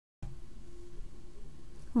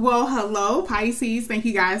Well, hello Pisces. Thank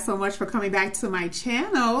you guys so much for coming back to my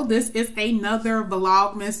channel. This is another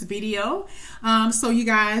Vlogmas video. So you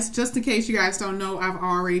guys, just in case you guys don't know, I've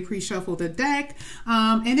already pre-shuffled the deck.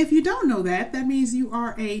 And if you don't know that, that means you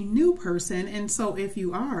are a new person. And so if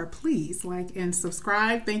you are, please like and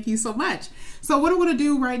subscribe. Thank you so much. So what I'm going to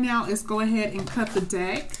do right now is go ahead and cut the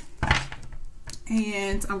deck.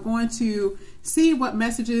 And I'm going to see what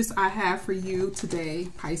messages I have for you today,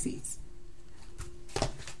 Pisces.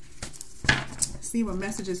 See what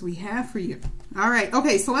messages we have for you. All right.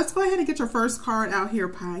 Okay. So let's go ahead and get your first card out here,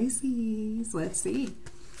 Pisces. Let's see.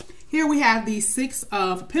 Here we have the Six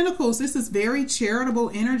of Pentacles. This is very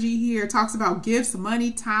charitable energy here. It talks about gifts,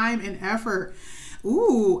 money, time, and effort.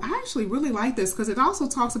 Ooh, I actually really like this because it also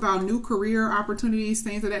talks about new career opportunities,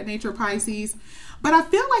 things of that nature, Pisces. But I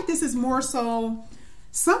feel like this is more so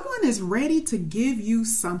someone is ready to give you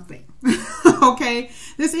something. Okay,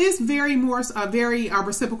 this is very more a very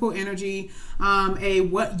reciprocal energy, a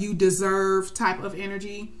what you deserve type of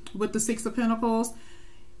energy with the Six of Pentacles.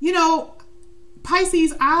 You know,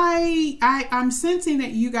 Pisces, I'm sensing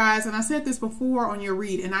that you guys, and I said this before on your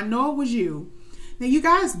read, and I know it was you, that you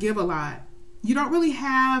guys give a lot. You don't really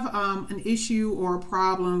have an issue or a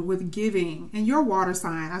problem with giving. And you're water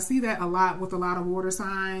sign. I see that a lot with a lot of water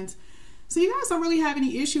signs. So you guys don't really have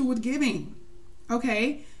any issue with giving.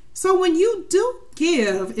 Okay. So when you do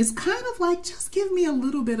give, it's kind of like, just give me a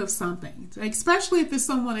little bit of something, especially if it's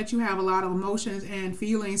someone that you have a lot of emotions and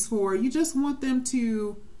feelings for. You just want them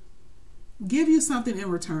to give you something in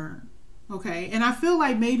return. Okay. And I feel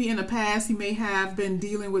like maybe in the past you may have been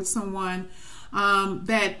dealing with someone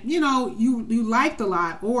that, you know, you liked a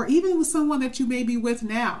lot, or even with someone that you may be with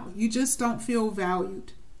now. You just don't feel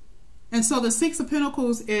valued. And so the Six of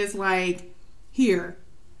Pentacles is like, here,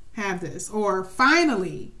 have this, or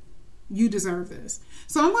finally, you deserve this.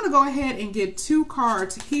 So I'm going to go ahead and get two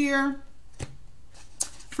cards here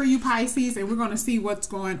for you, Pisces, and we're going to see what's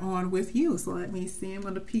going on with you. So let me see. I'm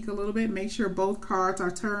going to peek a little bit, make sure both cards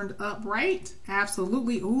are turned up right.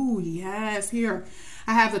 Absolutely. Ooh, yes. Here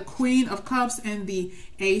I have the Queen of Cups and the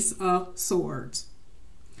Ace of Swords.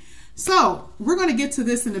 So we're going to get to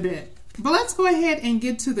this in a bit. But let's go ahead and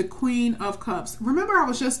get to the Queen of Cups. Remember, I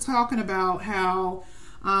was just talking about how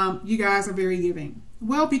you guys are very giving.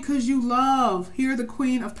 Well, because you love. Here, the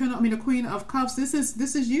Queen of the Queen of Cups. This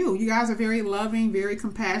is you. You guys are very loving, very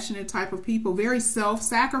compassionate type of people, very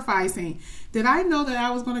self-sacrificing. Did I know that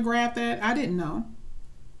I was going to grab that? I didn't know.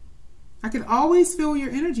 I can always feel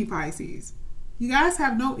your energy, Pisces. You guys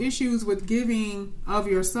have no issues with giving of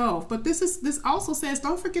yourself, but this also says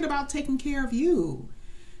don't forget about taking care of you.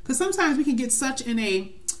 Because sometimes we can get such in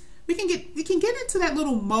a, we can get into that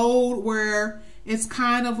little mode where it's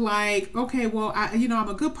kind of like, okay, well, I'm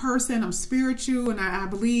a good person, I'm spiritual, and I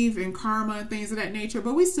believe in karma and things of that nature,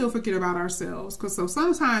 but we still forget about ourselves. Because so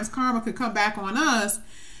sometimes karma could come back on us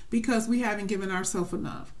because we haven't given ourselves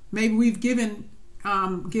enough. Maybe we've given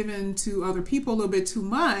to other people a little bit too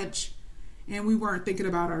much, and we weren't thinking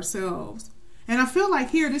about ourselves. And I feel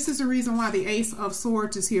like here, this is the reason why the Ace of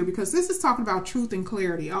Swords is here, because this is talking about truth and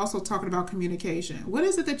clarity, also talking about communication. What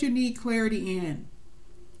is it that you need clarity in?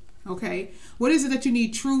 Okay. What is it that you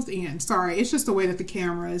need truth in? Sorry, it's just the way that the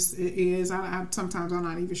camera is. Sometimes I'm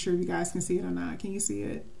not even sure if you guys can see it or not. Can you see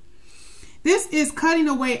it? This is cutting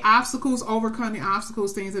away obstacles, overcoming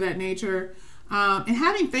obstacles, things of that nature. And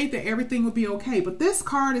having faith that everything will be okay. But this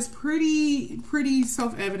card is pretty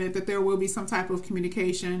self-evident that there will be some type of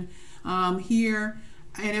communication here,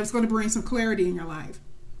 and it's going to bring some clarity in your life.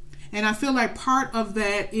 And I feel like part of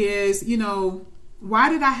that is, you know, why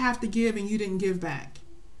did I have to give and you didn't give back?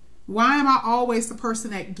 Why am I always the person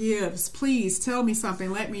that gives? Please tell me something.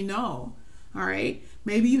 Let me know. All right.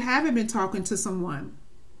 Maybe you haven't been talking to someone.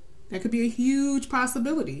 That could be a huge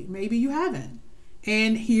possibility. Maybe you haven't.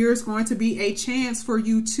 And here's going to be a chance for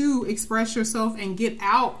you to express yourself and get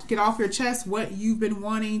off your chest what you've been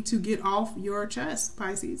wanting to get off your chest,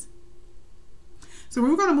 Pisces. So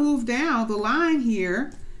we're going to move down the line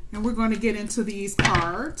here, and we're going to get into these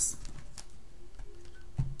cards.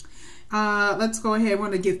 Let's go ahead. We're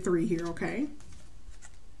going to get three here, okay?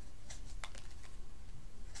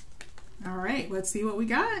 All right, let's see what we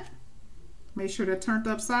got. Make sure they're turned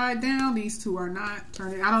upside down. These two are not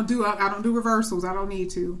turned. I don't do reversals. I don't need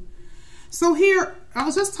to. So here, I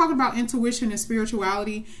was just talking about intuition and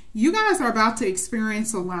spirituality. You guys are about to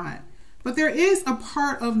experience a lot. But there is a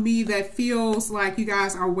part of me that feels like you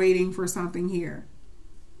guys are waiting for something here.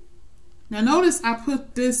 Now notice I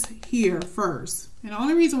put this here first. And the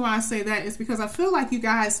only reason why I say that is because I feel like you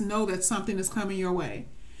guys know that something is coming your way.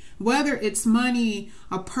 Whether it's money,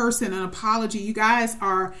 a person, an apology, you guys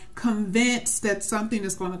are convinced that something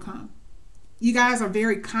is going to come. You guys are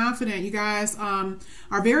very confident. You guys are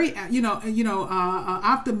very,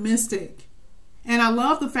 optimistic. And I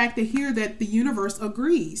love the fact to hear that the universe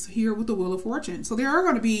agrees here with the Wheel of Fortune. So there are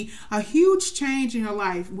going to be a huge change in your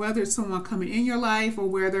life, whether it's someone coming in your life or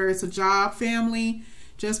whether it's a job, family.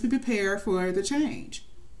 Just be prepared for the change.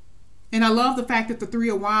 And I love the fact that the Three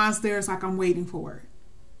of Wands there is like, I'm waiting for it.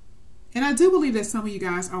 And I do believe that some of you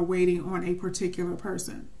guys are waiting on a particular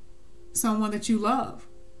person, someone that you love.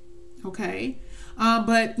 Okay.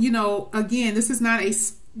 But, again, this is not a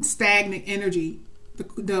stagnant energy.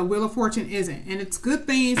 The Wheel of Fortune isn't. And it's good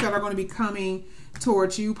things that are going to be coming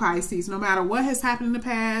towards you, Pisces. No matter what has happened in the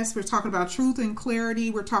past, we're talking about truth and clarity.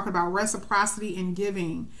 We're talking about reciprocity and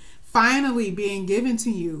giving. Finally being given to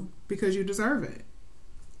you because you deserve it.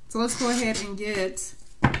 So let's go ahead and get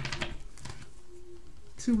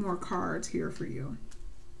 2 more cards here for you,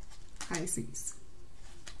 Pisces.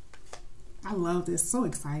 I love this. So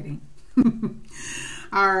exciting.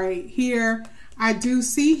 All right, here I do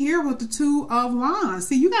see here with the Two of Wands.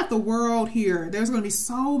 See, you got the World here. There's going to be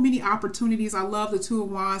so many opportunities. I love the Two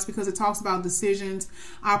of Wands because it talks about decisions,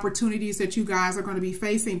 opportunities that you guys are going to be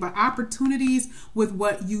facing, but opportunities with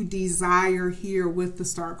what you desire here with the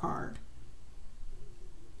Star card.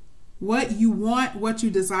 What you want, what you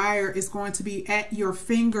desire is going to be at your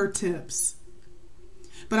fingertips.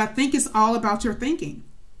 But I think it's all about your thinking.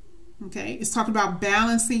 Okay, it's talking about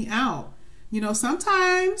balancing out.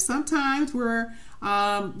 Sometimes we're,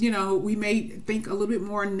 we may think a little bit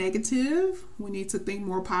more negative. We need to think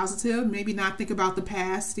more positive. Maybe not think about the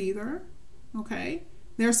past either. Okay,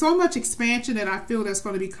 there's so much expansion that I feel that's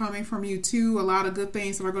going to be coming from you too. A lot of good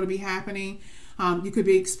things that are going to be happening. You could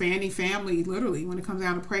be expanding family, literally, when it comes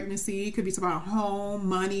down to pregnancy. It could be about home,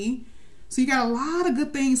 money. So you got a lot of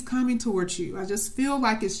good things coming towards you. I just feel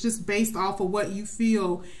like it's just based off of what you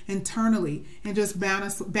feel internally and just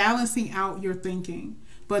balancing out your thinking.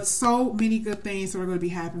 But so many good things are going to be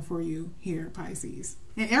happening for you here, Pisces.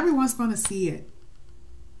 And everyone's going to see it.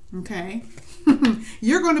 Okay?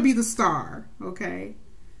 You're going to be the star. Okay?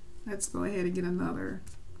 Let's go ahead and get another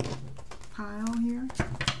pile here.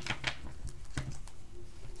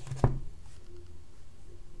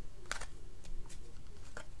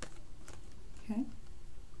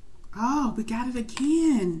 Oh, we got it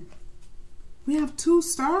again. We have 2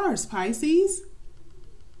 stars, Pisces.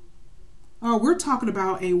 Oh, we're talking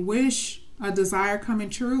about a wish, a desire coming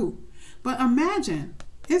true. But imagine,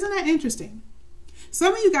 isn't that interesting?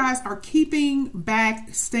 Some of you guys are keeping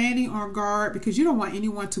back, standing on guard because you don't want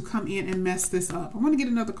anyone to come in and mess this up. I want to get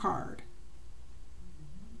another card.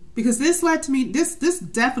 Because this led to me, this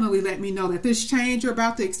definitely let me know that this change you're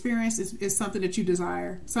about to experience is something that you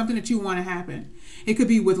desire, something that you want to happen. It could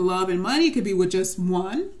be with love and money. It could be with just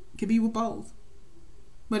one. It could be with both.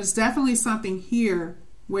 But it's definitely something here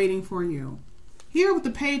waiting for you. Here with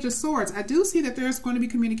the Page of Swords, I do see that there's going to be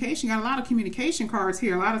communication. You got a lot of communication cards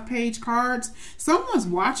here, a lot of page cards. Someone's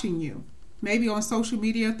watching you, maybe on social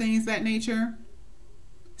media, things that nature.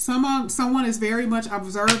 Someone is very much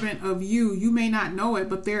observant of you. You may not know it,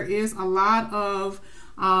 but there is a lot of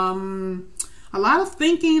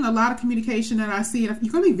thinking, a lot of communication that I see. You're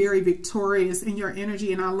going to be very victorious in your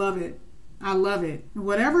energy, and I love it. I love it.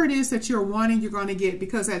 Whatever it is that you're wanting, you're going to get,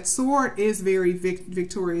 because that sword is very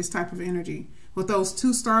victorious type of energy. With those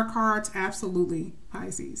 2 star cards, absolutely,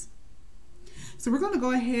 Pisces. So we're going to go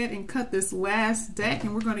ahead and cut this last deck,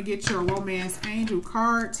 and we're going to get your Romance Angel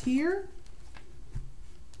cards here.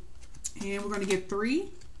 And we're going to get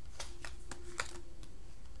 3.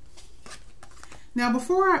 Now,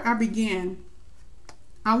 before I begin,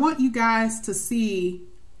 I want you guys to see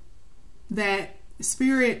that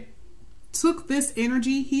Spirit took this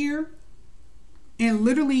energy here and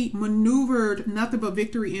literally maneuvered nothing but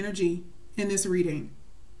victory energy in this reading.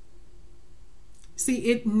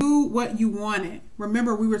 See, it knew what you wanted.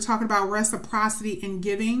 Remember, we were talking about reciprocity and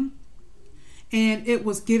giving, and it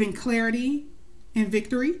was giving clarity and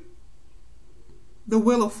victory. The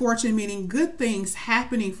Wheel of Fortune, meaning good things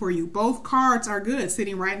happening for you. Both cards are good,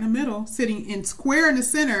 sitting right in the middle, sitting in square in the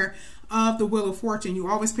center of the Wheel of Fortune. You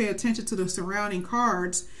always pay attention to the surrounding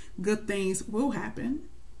cards. Good things will happen.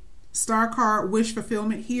 Star card, wish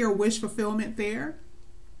fulfillment here, wish fulfillment there.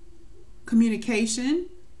 Communication,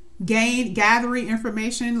 gathering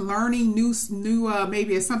information, learning new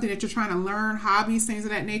maybe it's something that you're trying to learn, hobbies, things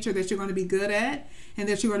of that nature that you're going to be good at and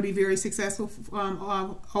that you're going to be very successful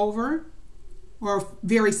over, or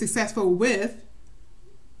very successful with.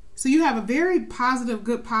 So you have a very positive,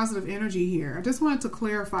 good, positive energy here. I just wanted to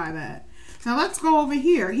clarify that. Now let's go over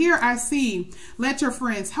here. Here I see, let your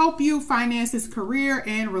friends help you, finances, career,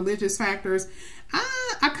 and religious factors.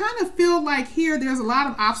 I kind of feel like here there's a lot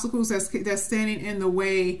of obstacles that's standing in the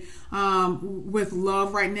way with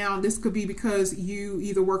love right now. This could be because you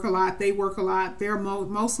either work a lot, they work a lot, they're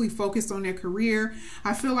mostly focused on their career.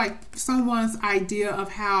 I feel like someone's idea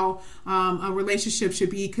of how a relationship should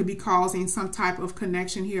be could be causing some type of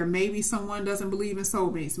connection here. Maybe someone doesn't believe in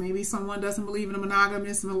soulmates. Maybe someone doesn't believe in a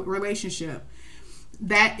monogamous relationship.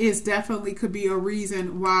 That is definitely could be a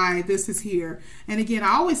reason why this is here. And again,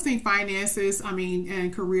 I always think finances,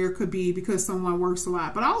 and career could be because someone works a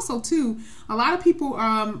lot. But also too, a lot of people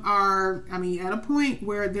are at a point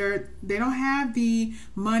where they don't have the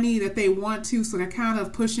money that they want to, so they're kind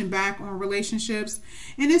of pushing back on relationships.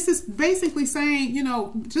 And this is basically saying,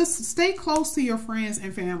 just stay close to your friends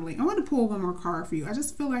and family. I want to pull one more card for you. I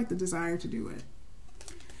just feel like the desire to do it.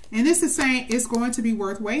 And this is saying it's going to be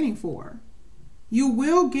worth waiting for. You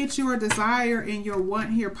will get your desire and your want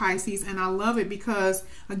here, Pisces, and I love it because,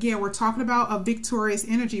 again, we're talking about a victorious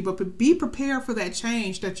energy, but be prepared for that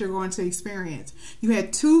change that you're going to experience. You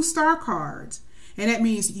had 2 star cards, and that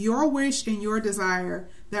means your wish and your desire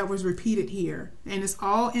that was repeated here, and it's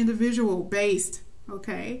all individual based.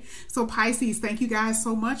 Okay, so Pisces, thank you guys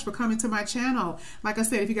so much for coming to my channel. Like I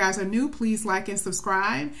said, if you guys are new, please like and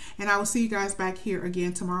subscribe, and I will see you guys back here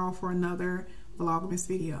again tomorrow for another Vlogmas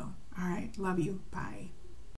video. All right. Love you. Bye.